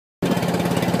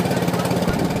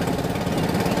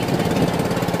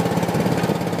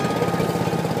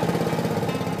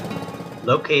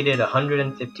Located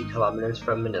 150 kilometers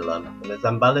from Manila, in the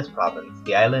Zambales province,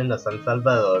 the island of San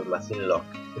Salvador, Masinloc,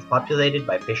 is populated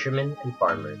by fishermen and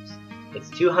farmers. Its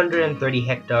 230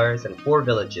 hectares and 4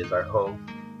 villages are home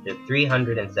to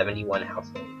 371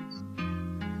 households.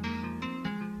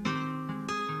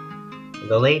 In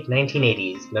the late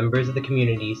 1980s, members of the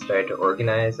community started to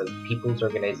organize as the People's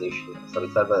Organization of San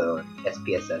Salvador,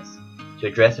 SPSS, to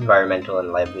address environmental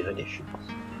and livelihood issues.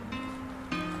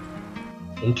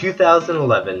 In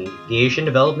 2011, the Asian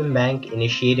Development Bank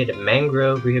initiated a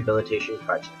mangrove rehabilitation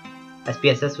project.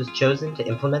 SPSS was chosen to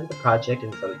implement the project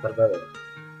in San Salvador.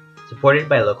 Supported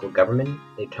by local government,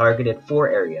 they targeted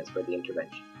 4 areas for the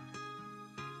intervention.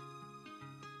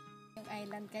 Yung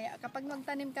island, kaya kapag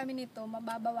magtanim kami nito,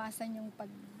 mababawasan yung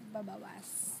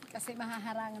pagbabawas. Kasi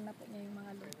mahaharangan na po niya yung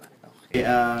mga lupa. Okay,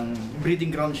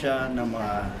 breeding ground siya ng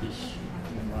mga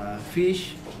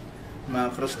fish,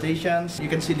 mga crustaceans. You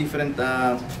can see different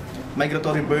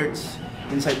migratory birds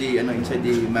inside the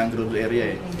mangrove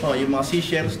area. Oh, yung mga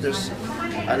seashells, there's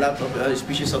a lot of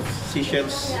species of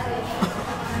seashells.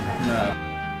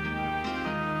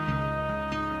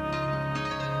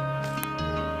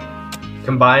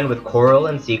 Combined with coral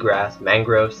and seagrass,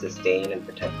 mangroves sustain and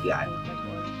protect the island.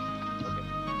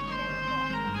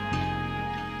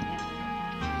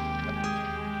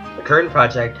 The current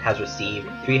project has received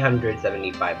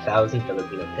 375,000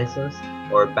 Filipino pesos,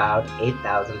 or about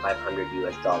 $8,500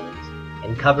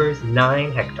 and covers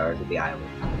 9 hectares of the island.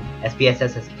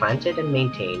 SPSS has planted and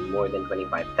maintained more than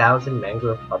 25,000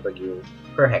 mangrove propagules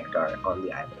per hectare on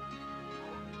the island.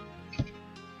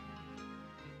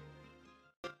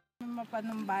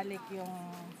 Mapanumbalik yung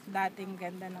dating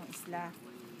ganda ng isla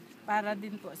para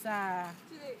din po sa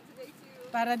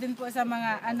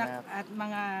mga anak at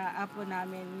mga apo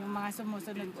namin, yung mga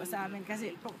sumusunod po sa amin.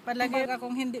 Kasi palagi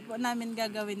kung hindi po namin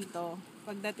gagawin to,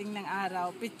 pagdating ng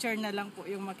araw, picture na lang po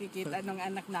yung makikita ng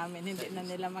anak namin, hindi na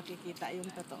nila makikita yung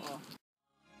totoo.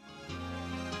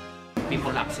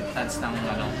 People acceptance ng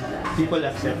People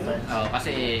acceptance?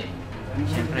 Kasi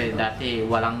siyempre dati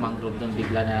walang mangrove doon,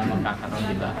 bigla na magkakaroon,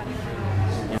 di ba?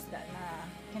 Na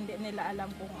hindi nila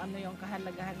alam kung ano yung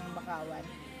kahalagahan ng bakawan.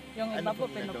 Yung iba po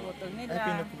pinuputol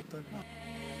nila.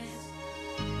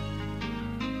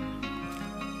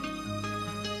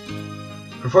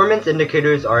 Performance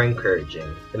indicators are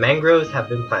encouraging. The mangroves have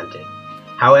been planted.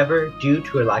 However, due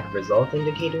to a lack of result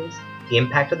indicators, the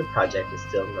impact of the project is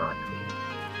still not clear.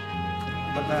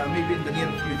 But maybe in the near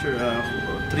future,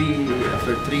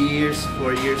 after 3 years,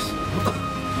 4 years,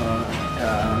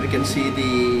 we can see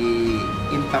the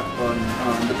impact on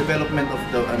the development of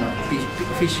the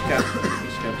fish catch.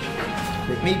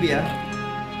 Maybe,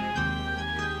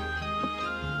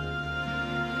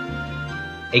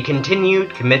 A continued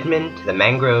commitment to the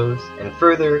mangroves and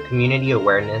further community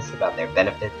awareness about their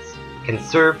benefits can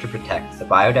serve to protect the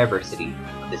biodiversity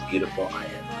of this beautiful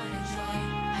island.